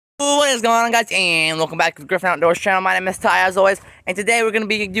What is going on, guys, and welcome back to the Griffin Outdoors channel. My name is Ty, as always, and today we're going to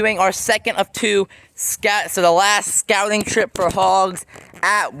be doing our second of two the last scouting trip for hogs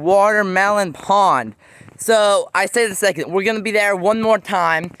at Watermelon Pond. So, I say the second, we're going to be there one more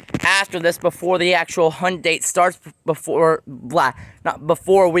time after this before the actual hunt date starts, before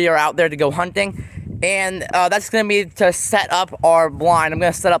we are out there to go hunting. And that's going to be to set up our blind. I'm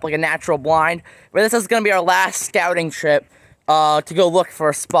going to set up like a natural blind, but this is going to be our last scouting trip to go look for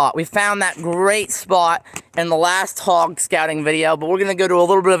a spot. We found that great spot in the last hog scouting video, but we're going to go to a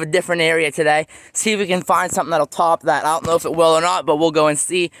little bit of a different area today, see if we can find something that'll top that. I don't know if it will or not, but we'll go and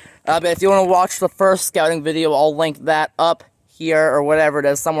see. But if you want to watch the first scouting video, I'll link that up here or whatever it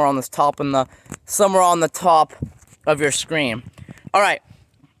is, somewhere on the top of your screen. All right.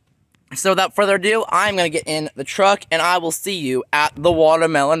 So without further ado, I'm going to get in the truck, and I will see you at the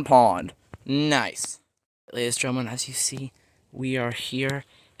Watermelon Pond. Nice. Ladies and gentlemen, as you see, we are here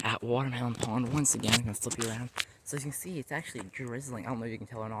at Watermelon Pond once again. I'm going to flip you around. So as you can see, it's actually drizzling. I don't know if you can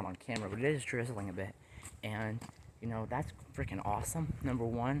tell or not on camera, but it is drizzling a bit. And, you know, that's freaking awesome. Number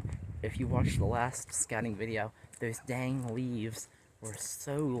one, if you watched the last scouting video, those dang leaves were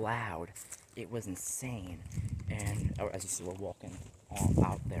so loud. It was insane. And as you see, we're walking all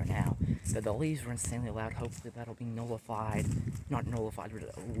out there now. So the leaves were insanely loud. Hopefully that'll be nullified. Not nullified,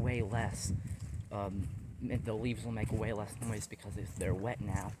 but way less. The leaves will make way less noise because they're wet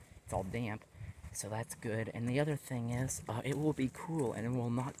now. It's all damp. So that's good. And the other thing is, it will be cool and it will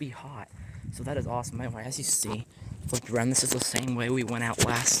not be hot. So that is awesome. Anyway, as you see, flipped around, this is the same way we went out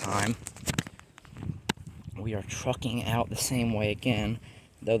last time. We are trucking out the same way again.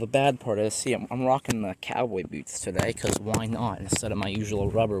 Though the bad part is, see, I'm rocking the cowboy boots today, because why not, instead of my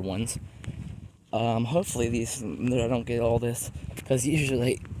usual rubber ones. Hopefully I don't get all this, because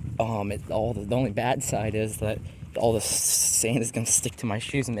usually, the only bad side is that all the sand is going to stick to my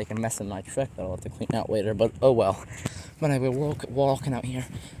shoes and make a mess in my truck that I'll have to clean out later, but oh well. But anyway, we're walking out here.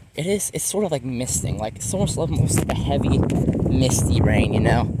 It's sort of like misting, like it's almost like a heavy, misty rain, you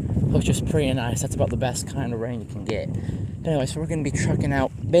know? Which is pretty nice. That's about the best kind of rain you can get. But anyway, so we're going to be trucking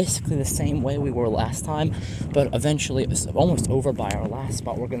out basically the same way we were last time, but eventually it was almost over by our last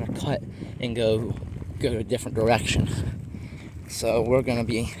spot. We're going to cut and go a different direction. So we're going to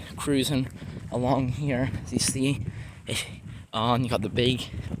be cruising along here. As you see, you got the big,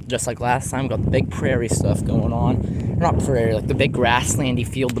 just like last time, got the big prairie stuff going on. Not prairie, like the big grasslandy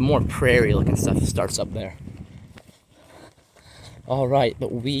field, the more prairie looking stuff starts up there. Alright,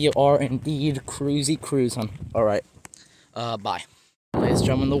 but we are indeed cruising. Alright, bye. Ladies and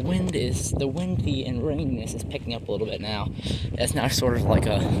gentlemen, the windy and raininess is picking up a little bit now. It's now sort of like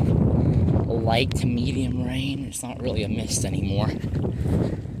a light to medium rain. It's not really a mist anymore.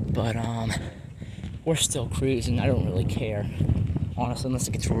 But, we're still cruising. I don't really care. Honestly, unless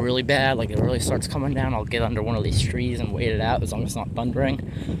it gets really bad, like it really starts coming down, I'll get under one of these trees and wait it out as long as it's not thundering.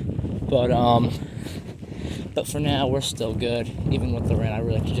 But for now, we're still good. Even with the rain, I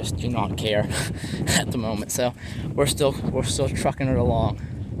really just do not care at the moment. So we're still trucking it along.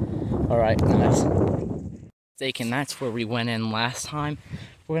 All right, nice. And that's where we went in last time.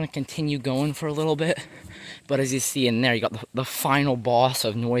 We're gonna continue going for a little bit. But as you see in there, you got the final boss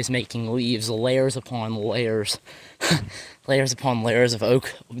of noise-making leaves, layers upon layers, layers upon layers of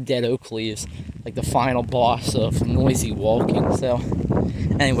dead oak leaves, like the final boss of noisy walking. So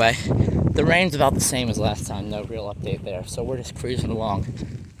anyway, the rain's about the same as last time, no real update there, so we're just cruising along.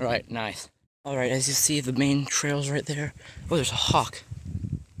 Alright, nice. Alright, as you see, the main trail's right there. Oh, there's a hawk.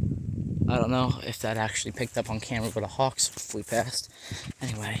 I don't know if that actually picked up on camera, but a hawk flew past.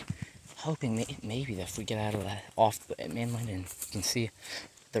 Anyway, hoping maybe that if we get out of that off the mainland, and you can see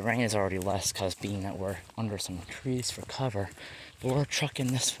the rain is already less because being that we're under some trees for cover. But we're trucking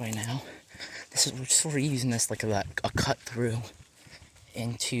this way now. We're sort of using this like a cut through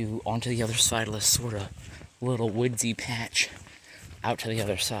onto the other side of this sort of little woodsy patch out to the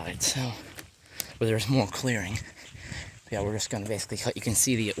other side, so where there's more clearing. But yeah, we're just gonna basically cut. You can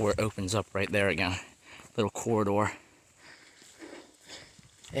see where it opens up right there again, little corridor.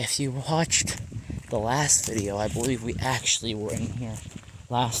 If you watched the last video, I believe we actually were in here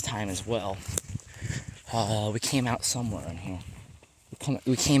last time as well. We came out somewhere in here.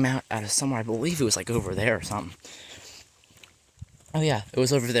 We came out of somewhere, I believe it was like over there or something. Oh yeah, it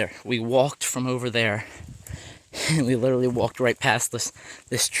was over there. We walked from over there, and we literally walked right past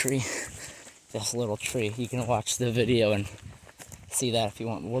this tree, this little tree. You can watch the video and see that if you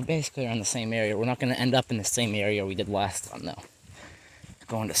want. We're basically around the same area. We're not going to end up in the same area we did last time, though.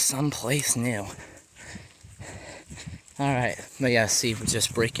 Going to someplace new. Alright, but yeah, see, we're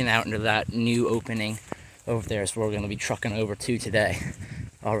just breaking out into that new opening over there is where we're going to be trucking over to today.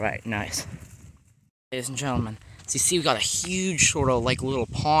 Alright, nice. Ladies and gentlemen, so you see we got a huge sort of like little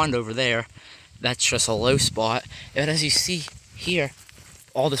pond over there. That's just a low spot. And as you see here,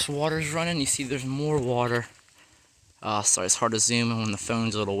 all this water is running. You see there's more water. Sorry, it's hard to zoom in when the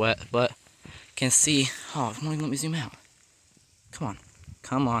phone's a little wet, but you can see, oh, it won't even let me zoom out. Come on,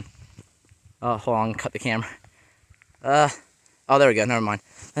 come on. Oh, hold on, cut the camera. Oh, there we go, never mind.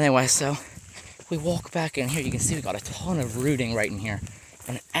 Anyway, so we walk back in here, you can see we got a ton of rooting right in here.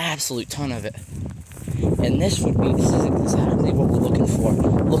 An absolute ton of it. And this is exactly what we're looking for.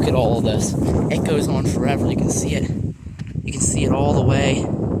 Look at all of this. It goes on forever, you can see it. You can see it all the way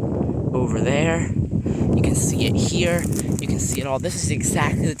over there. You can see it here. You can see it all. This is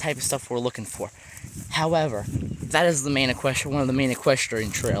exactly the type of stuff we're looking for. However, that is one of the main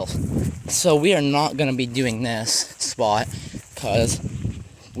equestrian trails. So we are not going to be doing this spot because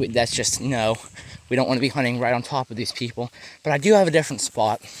that's just, no. We don't want to be hunting right on top of these people. But I do have a different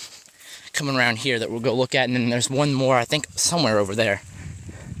spot coming around here that we'll go look at. And then there's one more, I think, somewhere over there.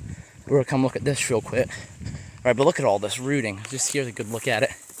 We're going to come look at this real quick. All right, but look at all this rooting. Just here's a good look at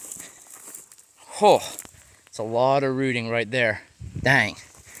it. Oh, it's a lot of rooting right there. Dang.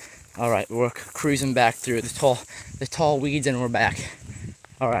 All right, we're cruising back through the tall weeds, and we're back.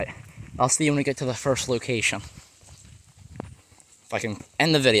 All right, I'll see you when we get to the first location. If I can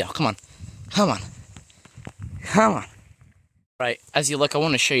end the video. Come on, come on, come on. All right, as you look, I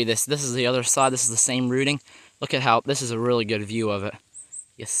want to show you this. This is the other side. This is the same rooting. Look at how this is a really good view of it.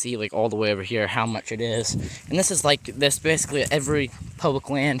 You see, like all the way over here, how much it is. And this is like this basically every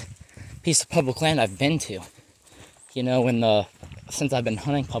piece of public land I've been to. You know, since I've been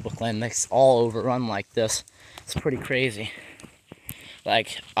hunting public land, it's all overrun like this. It's pretty crazy.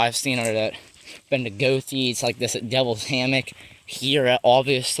 Like, I've seen it at, been to Goathy, it's like this at Devil's Hammock. Here,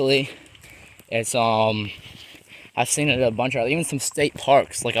 obviously, it's, I've seen it at a bunch of, even some state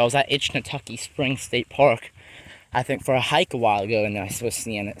parks. Like, I was at Itchnatucky Springs State Park, I think, for a hike a while ago, and I was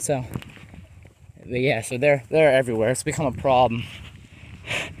seeing it. So, but yeah, so they're everywhere. It's become a problem.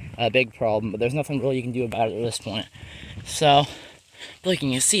 A big problem, but there's nothing really you can do about it at this point. So, look,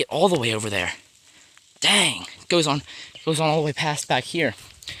 and you see it all the way over there. Dang, it goes on all the way past back here.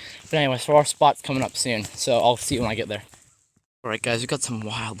 But anyway, so our spot's coming up soon, so I'll see you when I get there. Alright guys, we've got some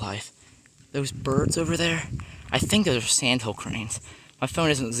wildlife. Those birds over there, I think those are sandhill cranes. My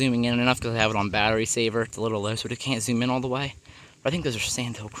phone isn't zooming in enough because I have it on battery saver. It's a little low, so it can't zoom in all the way. But I think those are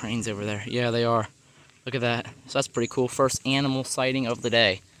sandhill cranes over there. Yeah, they are. Look at that. So that's pretty cool. First animal sighting of the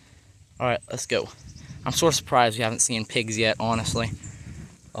day. Alright, let's go. I'm sort of surprised we haven't seen pigs yet, honestly.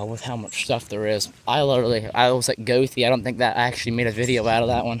 With how much stuff there is. I was at Goathy. I don't think that I actually made a video out of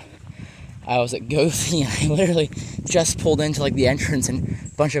that one. I was at Goathy and I literally just pulled into like the entrance and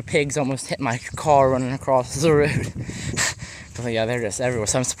a bunch of pigs almost hit my car running across the road. But yeah, they're just everywhere.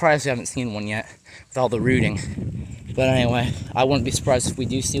 So I'm surprised we haven't seen one yet with all the rooting. But anyway, I wouldn't be surprised if we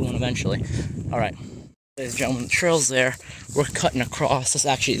do see one eventually. Alright. Ladies and gentlemen, the trail's there. We're cutting across. This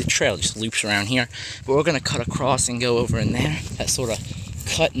actually, the trail just loops around here. But we're going to cut across and go over in there. That sort of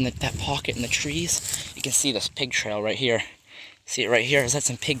cut in that pocket in the trees. You can see this pig trail right here. See it right here? Is that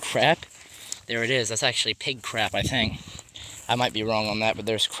some pig crap? There it is. That's actually pig crap, I think. I might be wrong on that, but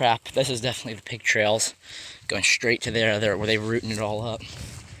there's crap. This is definitely the pig trails. Going straight to there where they're rooting it all up.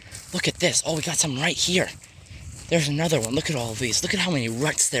 Look at this. Oh, we got some right here. There's another one. Look at all of these. Look at how many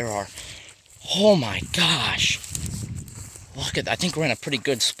ruts there are. Oh my gosh. Look at that. I think we're in a pretty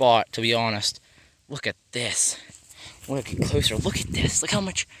good spot, to be honest. Look at this. Look at closer. Look at this. Look how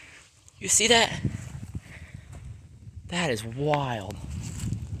much. You see that? That is wild.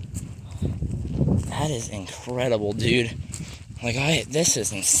 That is incredible, dude. Like, this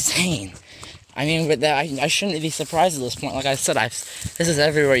is insane. I mean, but I shouldn't be surprised at this point. Like I said, this is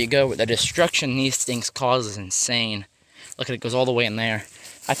everywhere you go, but the destruction these things cause is insane. Look at it, goes all the way in there.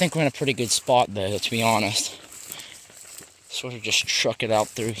 I think we're in a pretty good spot, though, to be honest. Sort of just truck it out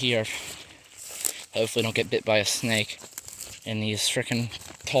through here. Hopefully don't get bit by a snake in these frickin'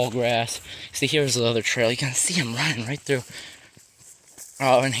 tall grass. See, here's the other trail. You can see him running right through.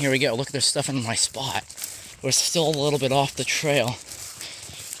 Oh, and here we go. Look, there's stuff in my spot. We're still a little bit off the trail.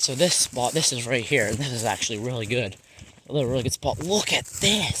 So this spot, this is right here. And this is actually really good. A really good spot. Look at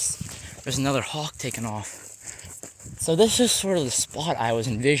this. There's another hawk taking off. So this is sort of the spot I was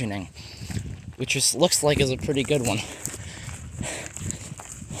envisioning, which just looks like is a pretty good one.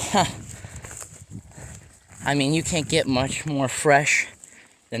 Huh. I mean, you can't get much more fresh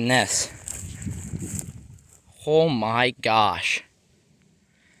than this. Oh my gosh.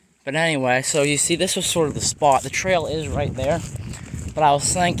 But anyway, so you see, this was sort of the spot. The trail is right there. But I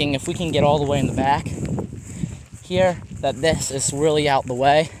was thinking, if we can get all the way in the back here, that this is really out the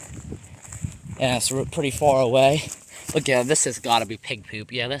way, and it's pretty far away. Look, yeah, this has got to be pig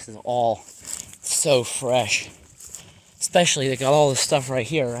poop. Yeah, this is all so fresh. Especially, they got all this stuff right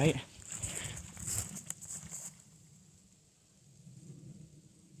here, right?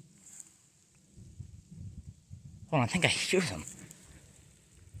 Hold on, I think I hear them.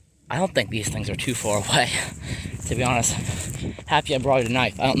 I don't think these things are too far away, to be honest. Happy I brought a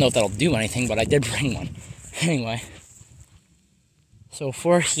knife. I don't know if that'll do anything, but I did bring one. Anyway. So if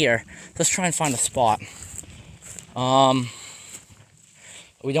we're here, let's try and find a spot.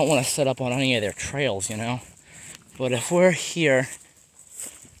 We don't want to set up on any of their trails, you know? But if we're here,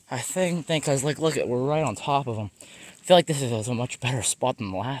 I think, because like, look, we're right on top of them. I feel like this is a much better spot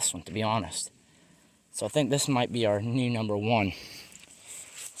than the last one, to be honest. So I think this might be our new number one.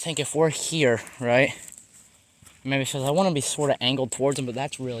 I think if we're here, right? Maybe because I want to be sort of angled towards them, but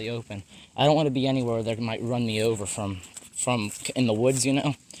that's really open. I don't want to be anywhere that might run me over from in the woods, you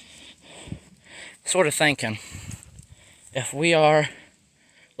know? Sort of thinking, if we are,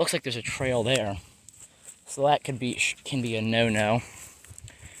 looks like there's a trail there. So that can be a no-no.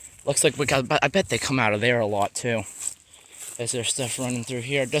 Looks like I bet they come out of there a lot too. Is there stuff running through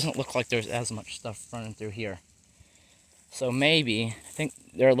here? It doesn't look like there's as much stuff running through here. So maybe, I think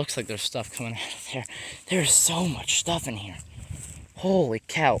there looks like there's stuff coming out of there. There's so much stuff in here. Holy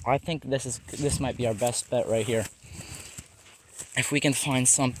cow, I think this might be our best bet right here. If we can find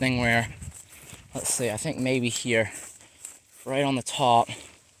something where, let's see, I think maybe here, right on the top.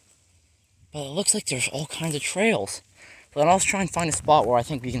 But it looks like there's all kinds of trails. But I'll try and find a spot where I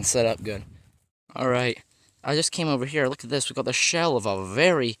think we can set up good. Alright, I just came over here. Look at this. We got the shell of a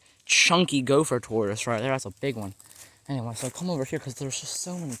very chunky gopher tortoise right there. That's a big one. Anyway, so I come over here because there's just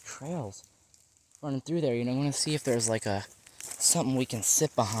so many trails running through there. You know, I want to see if there's like something we can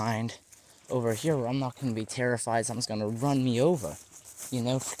sit behind over here where I'm not going to be terrified something's going to run me over, you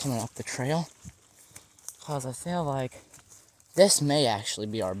know, for coming up the trail. Because I feel like this may actually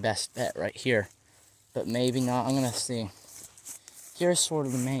be our best bet right here, but maybe not. I'm going to see. Here's sort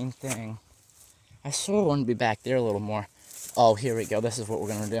of the main thing. I sort of want to be back there a little more. Oh, here we go. This is what we're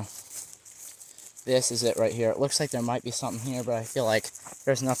going to do. This is it right here. It looks like there might be something here, but I feel like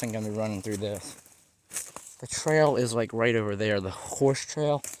there's nothing going to be running through this. The trail is like right over there, the horse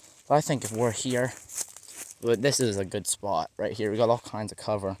trail. But I think if we're here, but this is a good spot right here. We got all kinds of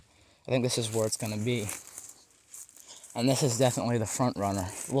cover. I think this is where it's going to be. And this is definitely the front runner.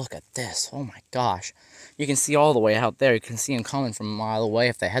 Look at this. Oh my gosh. You can see all the way out there. You can see them coming from a mile away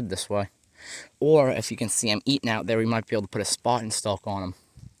if they head this way. Or if you can see them eating out there, we might be able to put a spotting stalk on them.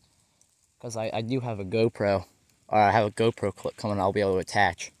 Because I do have a GoPro. Or I have a GoPro clip coming I'll be able to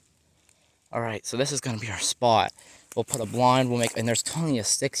attach. Alright, so this is going to be our spot. We'll put a blind. And there's plenty of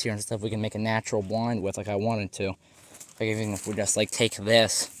sticks here and stuff we can make a natural blind with like I wanted to. Like even if we just like take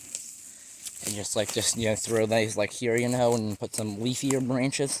this. And just you know, throw these like here, you know, and put some leafier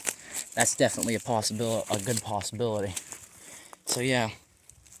branches. That's definitely a good possibility. So yeah,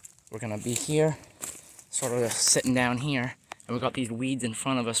 we're gonna be here, sort of sitting down here, and we've got these weeds in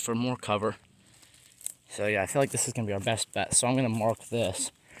front of us for more cover. So yeah, I feel like this is gonna be our best bet. So I'm gonna mark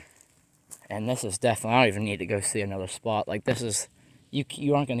this, and this is definitely. I don't even need to go see another spot. Like this is,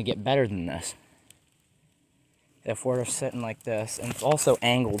 you aren't gonna get better than this. If we're sitting like this, and it's also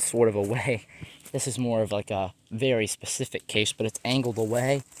angled sort of away. This is more of like a very specific case, but it's angled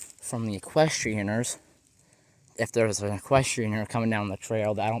away from the equestrianers. If there's an equestrianer coming down the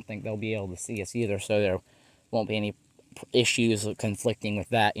trail, I don't think they'll be able to see us either, so there won't be any issues conflicting with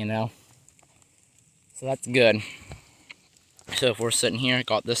that, you know? So that's good. So if we're sitting here,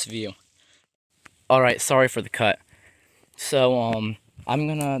 got this view. Alright, sorry for the cut. So,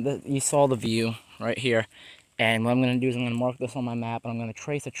 you saw the view right here. And what I'm going to do is I'm going to mark this on my map, and I'm going to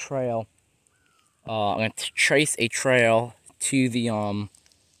trace a trail. I'm going to trace a trail to the,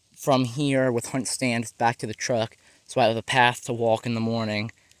 from here with hunt stand back to the truck. So I have a path to walk in the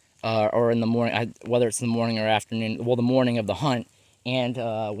morning, or in the morning, whether it's in the morning or afternoon, well, the morning of the hunt. And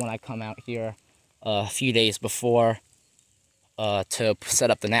when I come out here a few days before to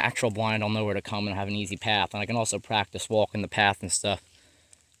set up the natural blind, I'll know where to come and have an easy path. And I can also practice walking the path and stuff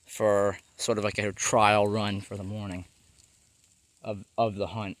for sort of like a trial run for the morning of the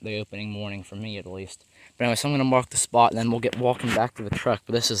hunt, the opening morning for me at least. But anyway, so I'm going to mark the spot and then we'll get walking back to the truck.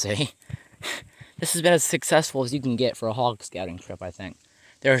 But this is this has been as successful as you can get for a hog scouting trip, I think.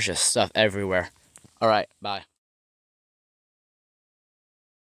 There's just stuff everywhere. Alright, bye.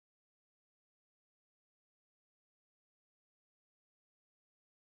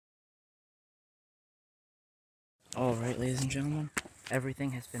 Alright, ladies and gentlemen,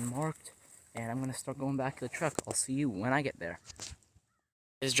 everything has been marked. and I'm gonna start going back to the truck. I'll see you when I get there.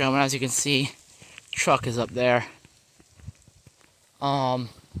 Ladies and gentlemen, as you can see, truck is up there.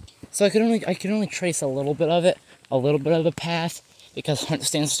 So I can only trace a little bit of the path, because hunt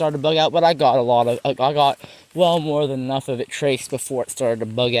stands started to bug out. But I got well more than enough of it traced before it started to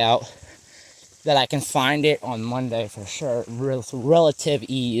bug out, that I can find it on Monday for sure, with relative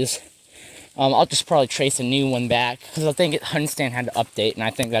ease. I'll just probably trace a new one back, because I think hunt stand had to update, and I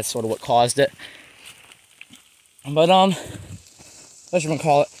think that's sort of what caused it. But what you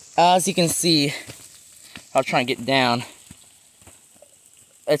call it? As you can see, I'll try and get down.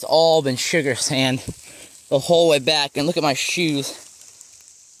 It's all been sugar sand the whole way back, and look at my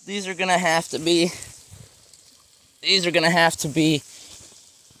shoes. These are gonna have to be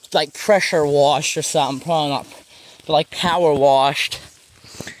like pressure washed or something. Probably not, but like power washed.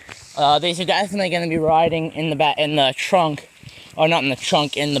 These are definitely gonna be riding in the trunk, or not in the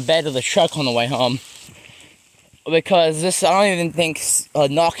trunk, in the bed of the truck on the way home. Because I don't even think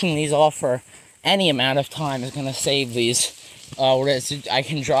knocking these off for any amount of time is gonna save these. Whereas I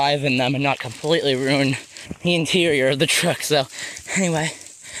can drive in them and not completely ruin the interior of the truck. So anyway,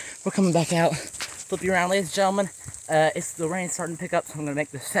 we're coming back out. Flip you around, ladies and gentlemen. It's the rain starting to pick up, so I'm gonna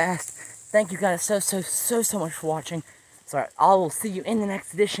make this fast. Thank you guys so much for watching. So I will see you in the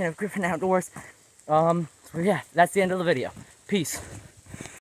next edition of Griffin Outdoors. So yeah, that's the end of the video. Peace.